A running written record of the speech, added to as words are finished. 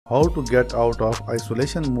how to get out of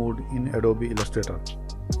isolation mode in Adobe Illustrator.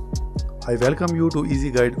 I welcome you to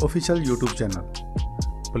Easy Guide official YouTube channel.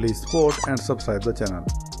 Please support and subscribe the channel.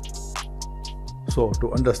 So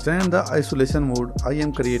to understand the isolation mode, I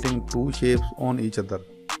am creating two shapes on each other.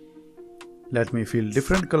 Let me fill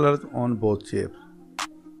different colors on both shapes.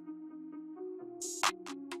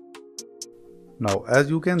 Now as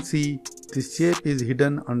you can see, this shape is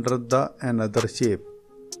hidden under the another shape.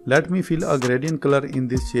 Let me fill a gradient color in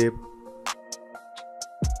this shape.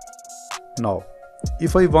 Now,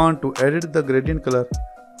 if I want to edit the gradient color,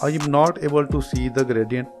 I am not able to see the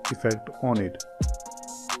gradient effect on it.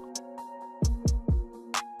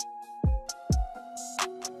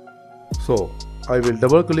 So, I will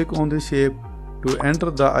double click on this shape to enter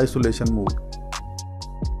the isolation mode.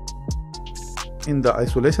 In the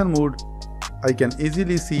isolation mode, I can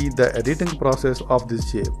easily see the editing process of this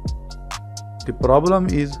shape. The problem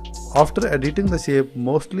is, after editing the shape,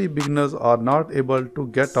 mostly beginners are not able to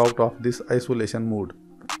get out of this isolation mode.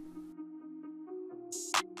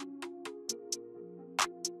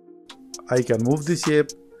 I can move this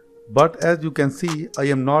shape, but as you can see, I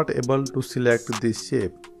am not able to select this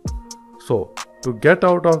shape. So, to get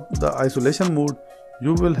out of the isolation mode,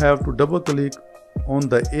 you will have to double click on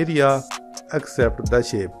the area except the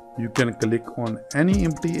shape. You can click on any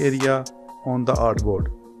empty area on the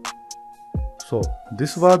artboard. So,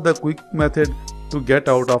 this was the quick method to get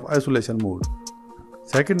out of isolation mode.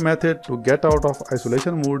 Second method to get out of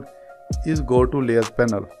isolation mode is go to Layers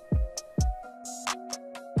panel.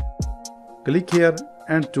 Click here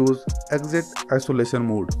and choose Exit Isolation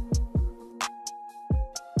Mode.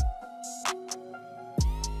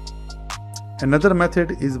 Another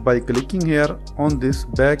method is by clicking here on this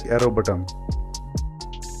back arrow button.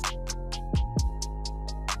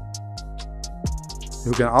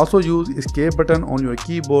 You can also use Escape button on your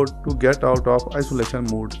keyboard to get out of isolation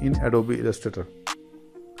mode in Adobe Illustrator.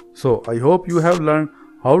 So I hope you have learned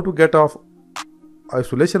how to get off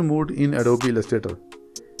isolation mode in Adobe Illustrator.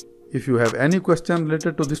 If you have any question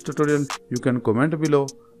related to this tutorial, you can comment below.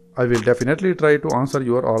 I will definitely try to answer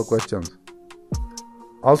your all questions.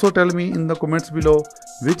 Also tell me in the comments below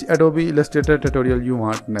which Adobe Illustrator tutorial you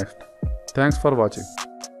want next. Thanks for watching.